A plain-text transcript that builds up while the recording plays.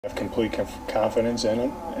have complete confidence in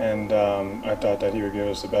him, and I thought that he would give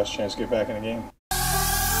us the best chance to get back in the game.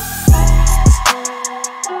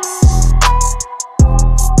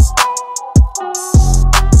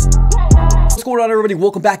 What's going on, everybody?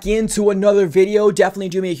 Welcome back into another video. Definitely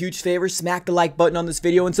do me a huge favor, smack the like button on this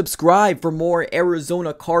video and subscribe for more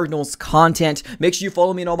Arizona Cardinals content. Make sure you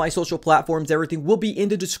follow me on all my social platforms. Everything will be in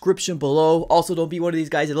the description below. Also, don't be one of these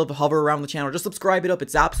guys that love to hover around the channel. Just subscribe it up.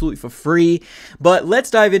 It's absolutely for free. But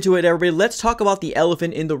let's dive into it, everybody. Let's talk about the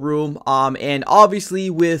elephant in the room. And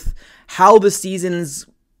obviously, with how the season's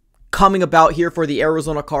coming about here for the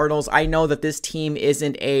Arizona Cardinals, I know that this team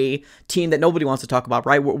isn't a team that nobody wants to talk about,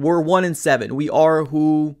 right? We're 1-7. We are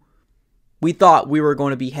who we thought we were going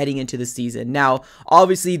to be heading into the season. Now,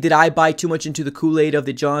 obviously, did I buy too much into the Kool-Aid of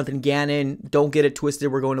the Jonathan Gannon, don't get it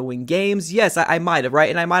twisted, we're going to win games? Yes, I might have, right?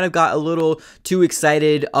 And I might have got a little too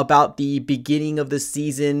excited about the beginning of the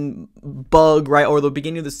season bug, right? Or the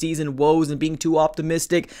beginning of the season woes and being too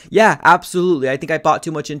optimistic. Yeah, absolutely. I think I bought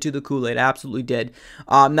too much into the Kool-Aid. I absolutely did.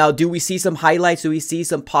 Now, do we see some highlights? Do we see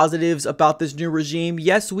some positives about this new regime?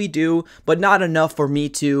 Yes, we do, but not enough for me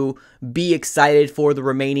to be excited for the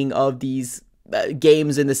remaining of these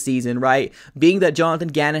games in the season, right? Being that Jonathan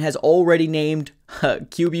Gannon has already named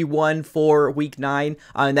QB1 for Week 9,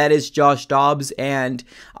 and that is Josh Dobbs, and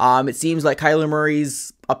it seems like Kyler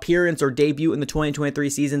Murray's appearance or debut in the 2023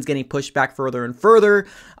 season is getting pushed back further and further.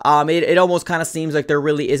 It almost kind of seems like there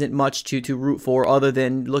really isn't much to root for other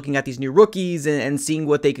than looking at these new rookies and seeing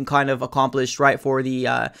what they can kind of accomplish right for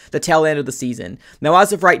the tail end of the season. Now,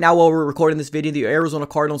 as of right now, while we're recording this video, the Arizona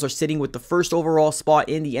Cardinals are sitting with the first overall spot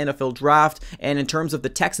in the NFL draft, and in terms of the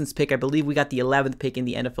Texans pick, I believe we got the 11th pick in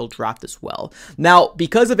the NFL draft as well. Now,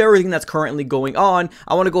 because of everything that's currently going on,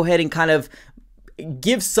 I want to go ahead and kind of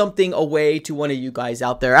give something away to one of you guys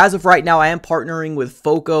out there. As of right now, I am partnering with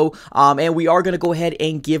Foco, and we are going to go ahead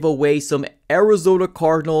and give away some Arizona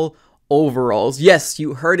Cardinal overalls. Yes,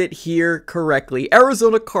 you heard it here correctly.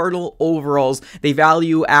 Arizona Cardinal overalls. They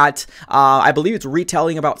value at, I believe it's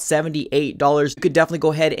retailing about $78. You could definitely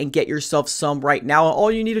go ahead and get yourself some right now.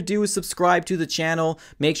 All you need to do is subscribe to the channel.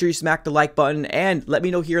 Make sure you smack the like button and let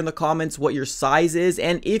me know here in the comments what your size is.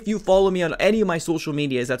 And if you follow me on any of my social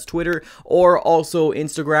medias, that's Twitter or also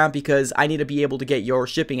Instagram, because I need to be able to get your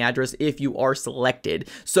shipping address if you are selected.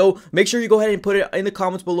 So make sure you go ahead and put it in the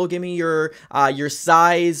comments below. Give me your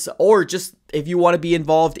size, or just if you want to be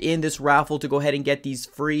involved in this raffle to go ahead and get these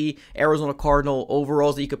free Arizona Cardinal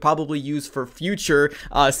overalls that you could probably use for future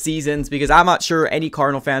seasons, because I'm not sure any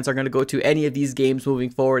Cardinal fans are going to go to any of these games moving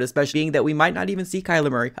forward, especially being that we might not even see Kyler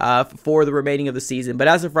Murray for the remaining of the season. But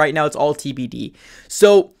as of right now, it's all TBD.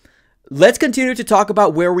 So let's continue to talk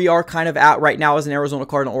about where we are kind of at right now as an Arizona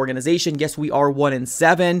Cardinal organization. Yes, we are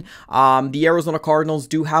 1-7. The Arizona Cardinals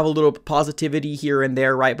do have a little positivity here and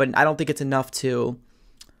there, right? But I don't think it's enough to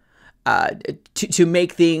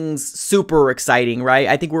make things super exciting, right?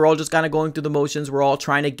 I think we're all just kind of going through the motions. We're all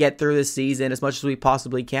trying to get through this season as much as we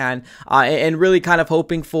possibly can, and really kind of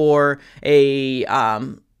hoping for a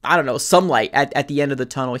I don't know, some light at the end of the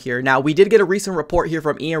tunnel here. Now, we did get a recent report here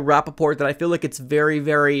from Ian Rappaport that I feel like it's very,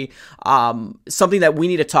 very something that we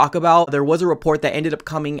need to talk about. There was a report that ended up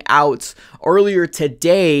coming out earlier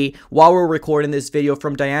today while we're recording this video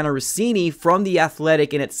from Diana Rossini from The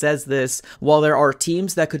Athletic, and it says this: while there are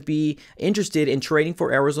teams that could be interested in trading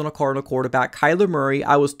for Arizona Cardinal quarterback Kyler Murray,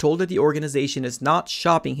 I was told that the organization is not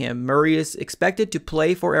shopping him. Murray is expected to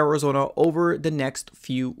play for Arizona over the next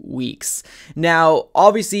few weeks. Now,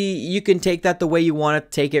 obviously, you can take that the way you want to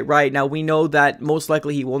take it, right? Now, we know that most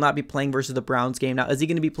likely he will not be playing versus the Browns game. Now, is he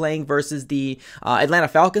going to be playing versus the Atlanta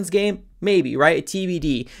Falcons game? Maybe, right?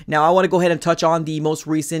 TBD. Now, I want to go ahead and touch on the most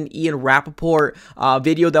recent Ian Rappaport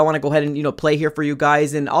video that I want to go ahead and, play here for you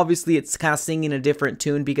guys. And obviously, it's kind of singing a different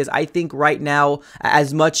tune, because I think right now,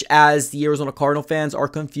 as much as the Arizona Cardinal fans are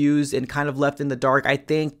confused and kind of left in the dark, I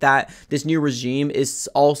think that this new regime is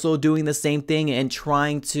also doing the same thing and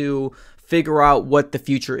trying to figure out what the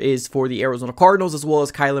future is for the Arizona Cardinals as well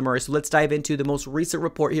as Kyler Murray. So let's dive into the most recent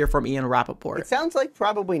report here from Ian Rappaport. It sounds like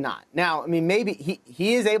probably not. Now, I mean, maybe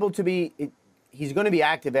he is able to be, he's going to be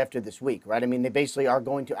active after this week, right? I mean, they basically are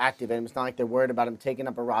going to activate him. It's not like they're worried about him taking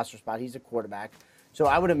up a roster spot. He's a quarterback. So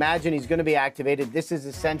I would imagine he's going to be activated. This is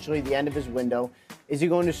essentially the end of his window. Is he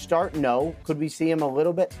going to start? No. Could we see him a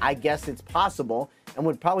little bit? I guess it's possible and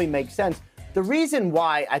would probably make sense. The reason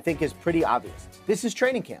why I think is pretty obvious. This is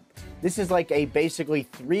training camp. This is like a basically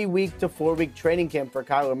 3-week to 4-week training camp for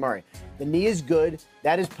Kyler Murray. The knee is good.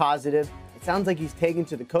 That is positive. It sounds like he's taken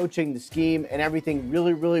to the coaching, the scheme, and everything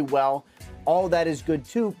really, really well. All that is good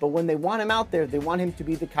too. But when they want him out there, they want him to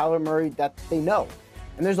be the Kyler Murray that they know.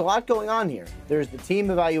 And there's a lot going on here. There's the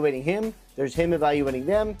team evaluating him. There's him evaluating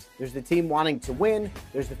them. There's the team wanting to win.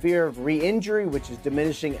 There's the fear of re-injury, which is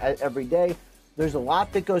diminishing every day. There's a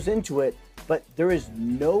lot that goes into it, but there is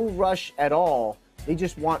no rush at all. They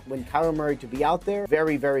just want when Kyler Murray to be out there.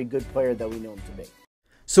 Very, very good player that we know him to be.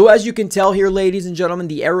 So as you can tell here, ladies and gentlemen,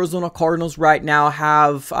 the Arizona Cardinals right now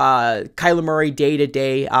have Kyler Murray day to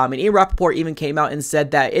day. And Ian Rapoport even came out and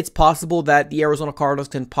said that it's possible that the Arizona Cardinals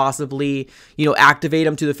can possibly, activate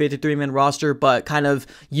him to the 53-man roster, but kind of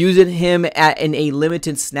using him in a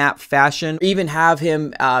limited snap fashion, even have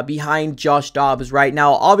him behind Josh Dobbs right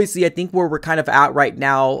now. Obviously, I think where we're kind of at right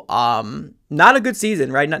now, not a good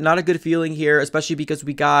season, right? Not a good feeling here, especially because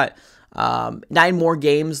we got 9 more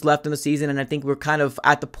games left in the season, and I think we're kind of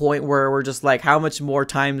at the point where we're just like, how much more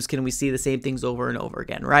times can we see the same things over and over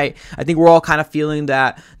again, right? I think we're all kind of feeling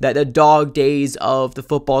that the dog days of the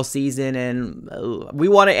football season, and we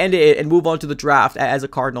want to end it and move on to the draft as a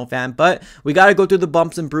Cardinal fan, but we got to go through the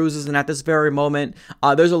bumps and bruises, and at this very moment,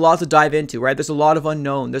 there's a lot to dive into, right? There's a lot of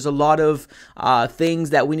unknown. There's a lot of things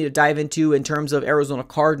that we need to dive into in terms of Arizona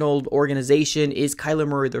Cardinal organization. Is Kyler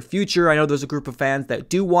Murray their future? I know there's a group of fans that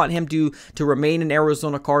do want him to remain an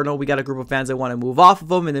Arizona Cardinal. We got a group of fans that want to move off of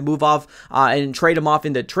him and then move off and trade him off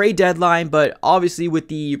in the trade deadline. But obviously, with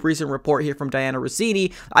the recent report here from Diana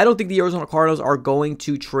Rossini, I don't think the Arizona Cardinals are going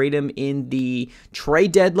to trade him in the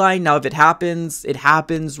trade deadline. Now, if it happens, it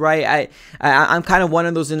happens, right? I'm kind of one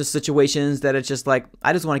of those in the situations that it's just like,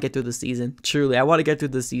 I just want to get through the season. Truly, I want to get through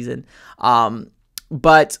the season.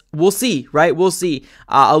 But we'll see, right? We'll see.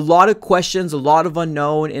 A lot of questions, a lot of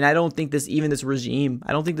unknown, and I don't think this regime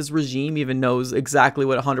even knows exactly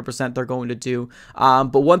what 100% they're going to do.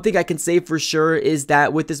 But one thing I can say for sure is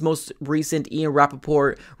that with this most recent Ian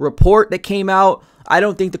Rapoport report that came out, I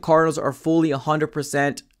don't think the Cardinals are fully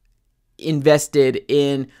 100% invested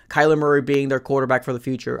in Kyler Murray being their quarterback for the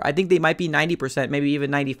future. I think they might be 90%, maybe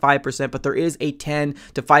even 95%, but there is a 10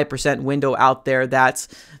 to 5% window out there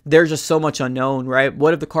there's just so much unknown, right?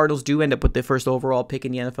 What if the Cardinals do end up with the first overall pick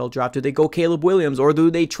in the NFL draft? Do they go Caleb Williams, or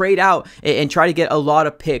do they trade out and try to get a lot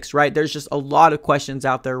of picks, right? There's just a lot of questions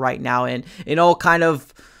out there right now, and it all kind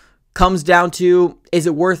of comes down to, is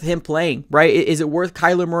it worth him playing, right? Is it worth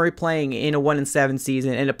Kyler Murray playing in a 1-7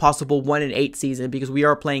 season and a possible 1-8 season? Because we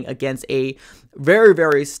are playing against a very,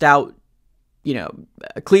 very stout,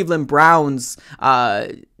 Cleveland Browns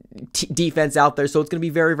defense out there. So it's going to be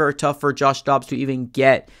very, very tough for Josh Dobbs to even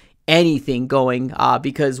get anything going,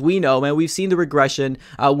 because we know, man, we've seen the regression.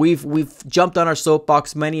 We've jumped on our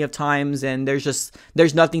soapbox many of times, and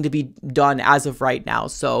there's nothing to be done as of right now.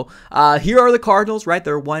 So here are the Cardinals, right?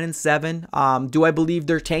 They're 1-7. Do I believe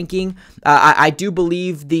they're tanking? I do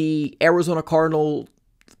believe the Arizona Cardinal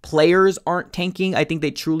players aren't tanking. I think they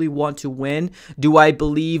truly want to win. Do I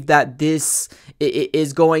believe that this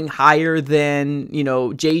is going higher than,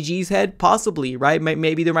 JG's head? Possibly, right?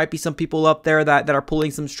 Maybe there might be some people up there that are pulling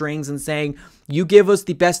some strings and saying, you give us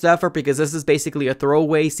the best effort because this is basically a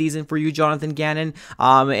throwaway season for you, Jonathan Gannon.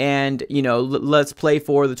 And, let's play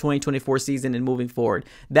for the 2024 season and moving forward.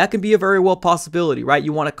 That can be a very well possibility, right?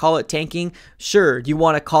 You want to call it tanking? Sure. You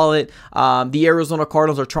want to call it the Arizona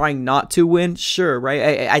Cardinals are trying not to win? Sure,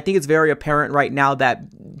 right? I think it's very apparent right now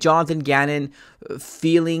that Jonathan Gannon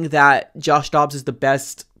feeling that Josh Dobbs is the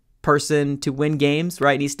best person to win games,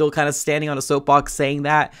 right? And he's still kind of standing on a soapbox saying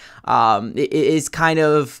that. It is kind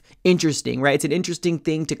of interesting, right? It's an interesting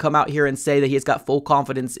thing to come out here and say that he has got full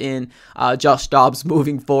confidence in Josh Dobbs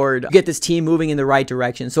moving forward, get this team moving in the right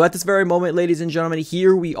direction. So at this very moment, ladies and gentlemen,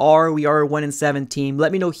 here we are a 1-7 team.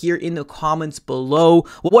 Let me know here in the comments below,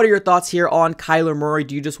 what are your thoughts here on Kyler Murray?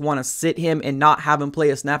 Do you just want to sit him and not have him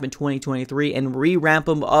play a snap in 2023 and re-ramp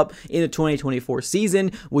him up in the 2024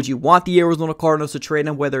 season? Would you want the Arizona Cardinals to trade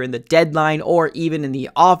him, whether in the deadline or even in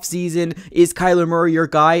the off season? Is Kyler Murray your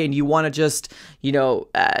guy, and you want to just,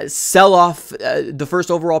 sell off the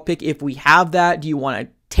first overall pick if we have that? Do you want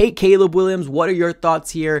to take Caleb Williams? What are your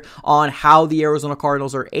thoughts here on how the Arizona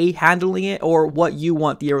Cardinals are handling it, or what you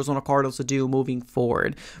want the Arizona Cardinals to do moving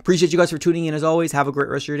forward? Appreciate you guys for tuning in as always. Have a great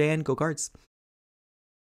rest of your day, and go Cards.